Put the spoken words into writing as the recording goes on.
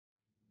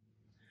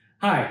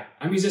Hi,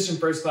 I'm musician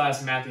First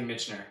Class Matt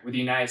Mitchener with the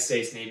United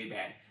States Navy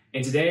Band,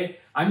 and today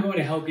I'm going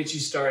to help get you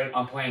started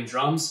on playing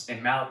drums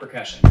and mallet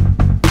percussion.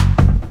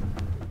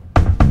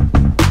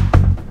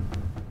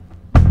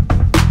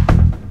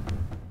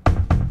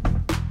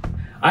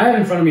 I have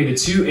in front of me the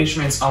two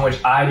instruments on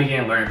which I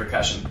began learning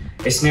percussion,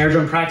 a snare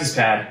drum practice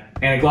pad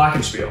and a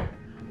glockenspiel.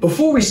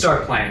 Before we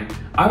start playing,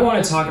 I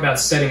want to talk about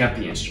setting up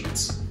the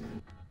instruments.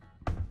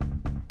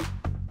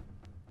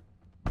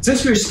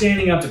 Since we're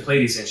standing up to play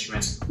these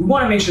instruments, we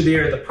want to make sure they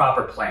are at the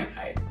proper playing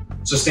height.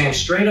 So stand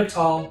straight up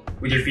tall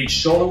with your feet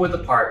shoulder width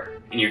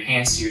apart and your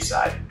hands to your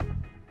side.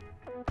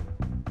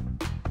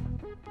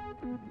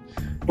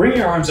 Bring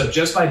your arms up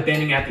just by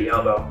bending at the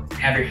elbow and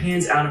have your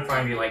hands out in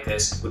front of you like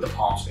this with the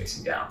palms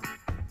facing down.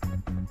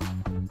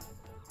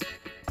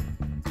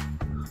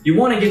 You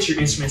want to get your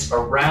instruments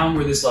around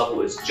where this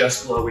level is,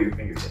 just below where your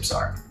fingertips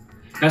are.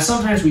 Now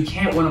sometimes we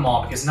can't win them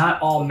all because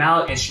not all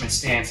mallet instrument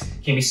stands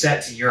can be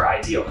set to your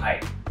ideal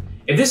height.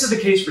 If this is the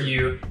case for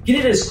you, get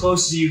it as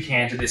close as you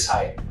can to this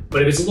height,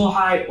 but if it's a little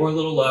high or a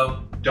little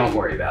low, don't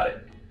worry about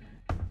it.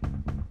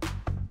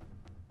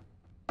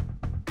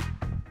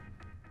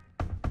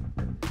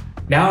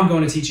 Now I'm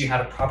going to teach you how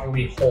to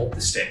properly hold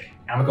the stick,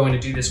 and I'm going to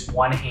do this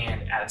one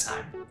hand at a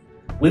time.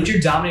 Lift your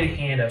dominant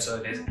hand up so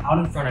that it is out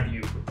in front of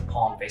you with the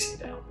palm facing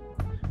down.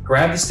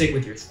 Grab the stick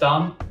with your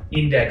thumb,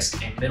 index,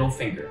 and middle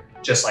finger,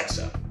 just like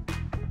so.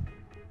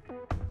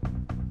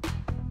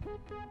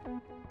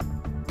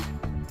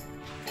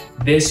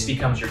 This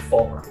becomes your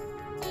fulcrum.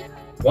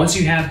 Once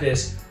you have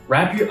this,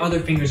 wrap your other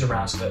fingers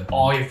around so that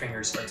all your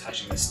fingers are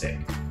touching the stick.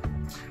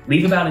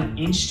 Leave about 1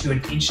 inch to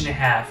 1.5 inches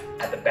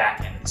at the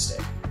back end of the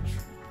stick.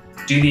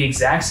 Do the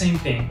exact same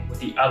thing with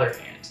the other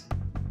hand.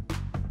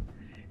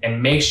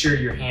 And make sure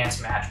your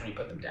hands match when you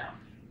put them down.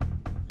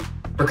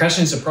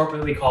 Percussionists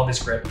appropriately call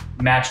this grip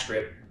matched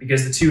grip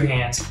because the two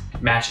hands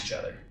match each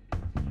other.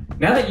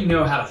 Now that you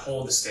know how to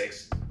hold the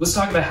sticks, let's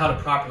talk about how to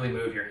properly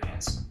move your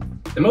hands.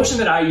 The motion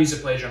that I use to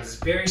play drums is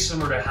very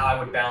similar to how I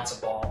would bounce a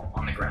ball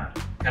on the ground,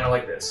 kind of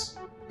like this.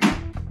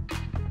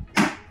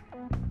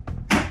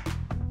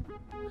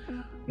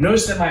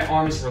 Notice that my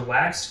arm is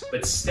relaxed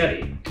but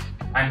steady.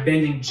 I'm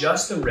bending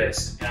just the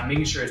wrist and I'm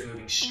making sure it's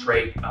moving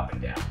straight up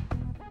and down.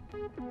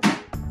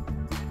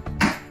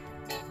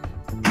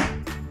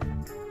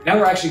 Now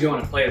we're actually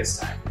going to play this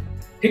time.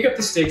 Pick up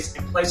the sticks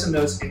and play some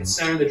notes in the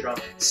center of the drum,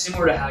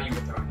 similar to how you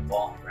would throw the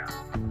ball on the ground.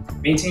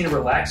 Maintain a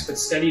relaxed but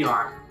steady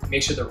arm.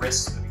 Make sure the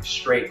wrist is moving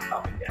straight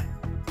up and down.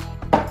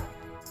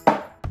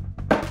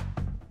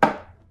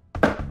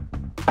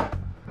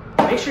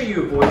 Make sure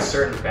you avoid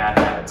certain bad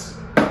habits.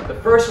 The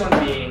first one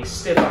being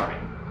stiff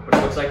arming, which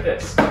looks like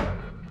this.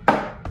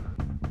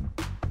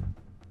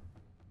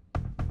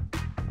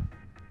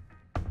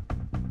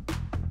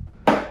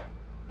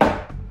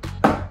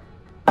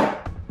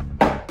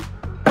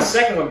 The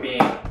second one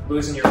being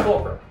losing your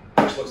fulcrum,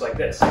 which looks like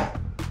this.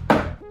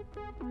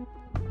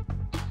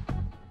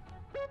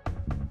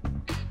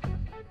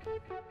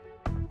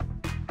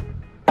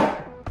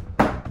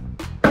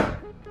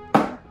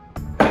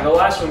 And the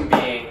last one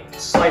being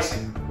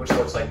slicing, which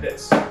looks like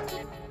this. Now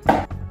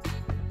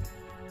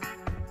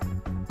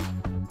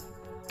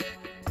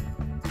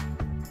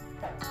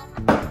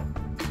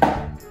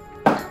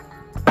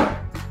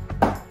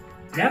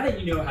that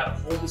you know how to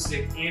hold the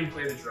stick and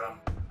play the drum,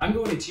 I'm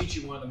going to teach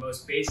you one of the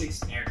most basic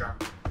snare drum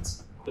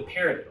movements, the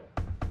paradiddle.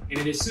 And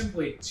it is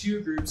simply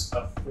two groups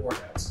of 4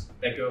 notes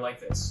that go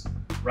like this.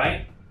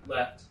 Right,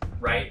 left,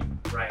 right,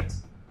 right,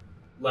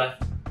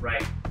 left,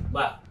 right,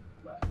 left,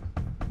 left.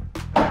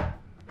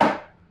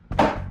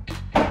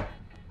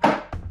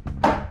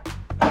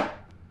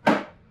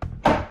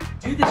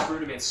 Do this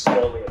rudiment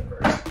slowly at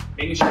first,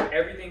 making sure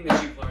everything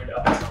that you've learned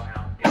up until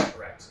now is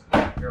correct.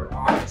 Your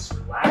arm is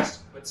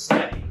relaxed but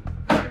steady.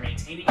 You're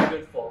maintaining a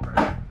good fulcrum.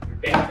 You're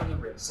bending from the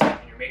wrist, and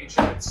you're making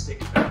sure that the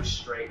stick is moving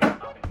straight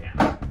up and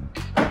down.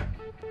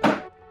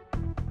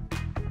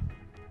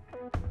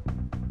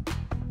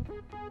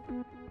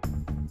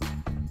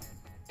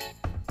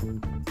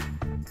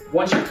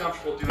 Once you're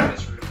comfortable doing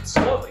this rudiment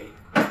slowly,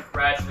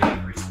 gradually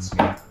increase the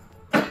speed.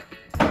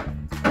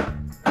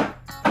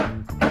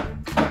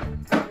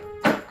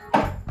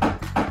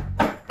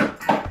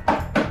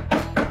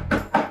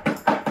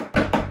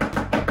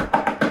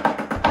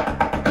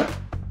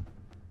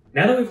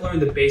 Now that we've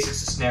learned the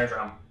basics of snare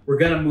drum, we're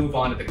going to move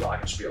on to the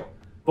glockenspiel.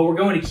 But we're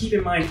going to keep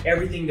in mind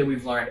everything that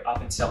we've learned up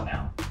until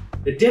now.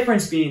 The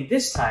difference being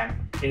this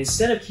time,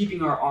 instead of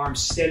keeping our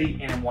arms steady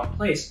and in one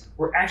place,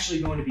 we're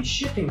actually going to be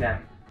shifting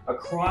them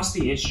across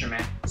the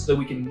instrument so that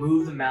we can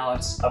move the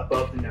mallets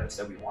above the notes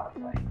that we want to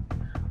play.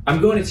 I'm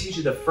going to teach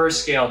you the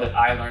first scale that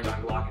I learned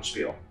on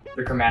glockenspiel,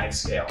 the chromatic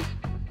scale.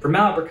 For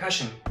mallet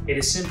percussion, it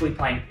is simply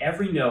playing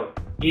every note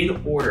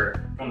in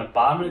order from the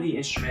bottom of the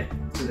instrument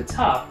to the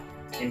top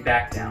and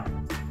back down.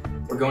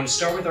 We're going to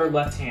start with our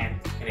left hand,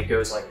 and it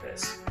goes like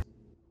this.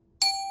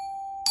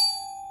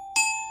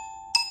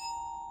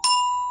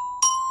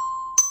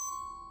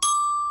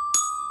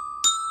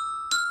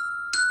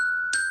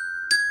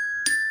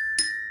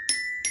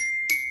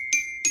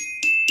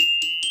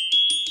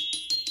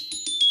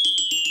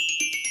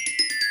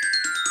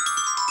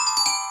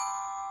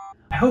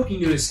 hope you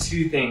noticed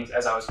two things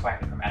as I was playing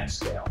the chromatic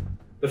scale.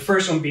 The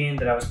first one being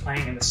that I was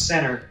playing in the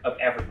center of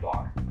every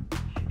bar.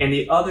 And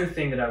the other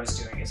thing that I was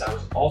doing is I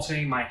was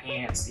alternating my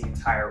hands the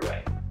entire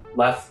way.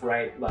 Left,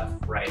 right,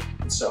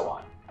 and so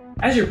on.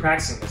 As you're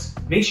practicing this,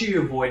 make sure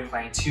you avoid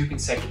playing two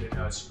consecutive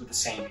notes with the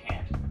same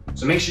hand.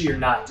 So make sure you're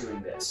not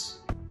doing this.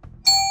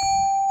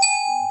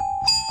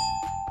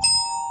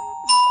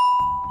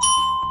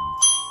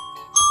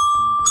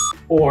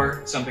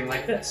 Or something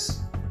like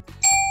this.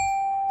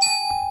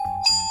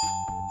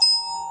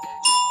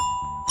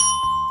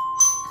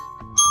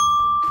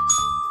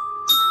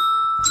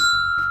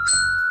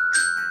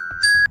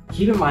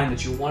 Keep in mind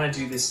that you'll want to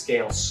do this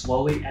scale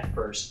slowly at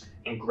first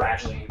and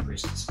gradually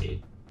increase the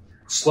speed.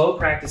 Slow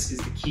practice is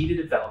the key to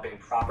developing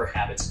proper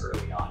habits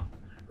early on.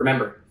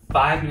 Remember,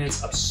 5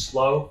 minutes of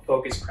slow,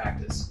 focused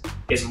practice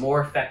is more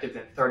effective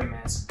than 30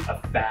 minutes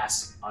of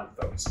fast,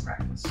 unfocused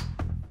practice.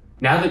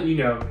 Now that you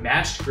know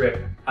matched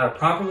grip, how to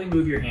properly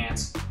move your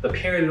hands, the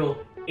paradiddle,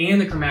 and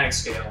the chromatic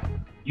scale,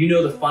 you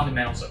know the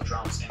fundamentals of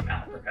drums and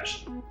mallet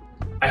percussion.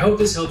 I hope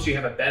this helps you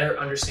have a better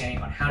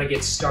understanding on how to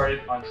get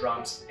started on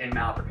drums and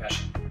mallet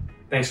percussion.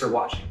 Thanks for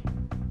watching.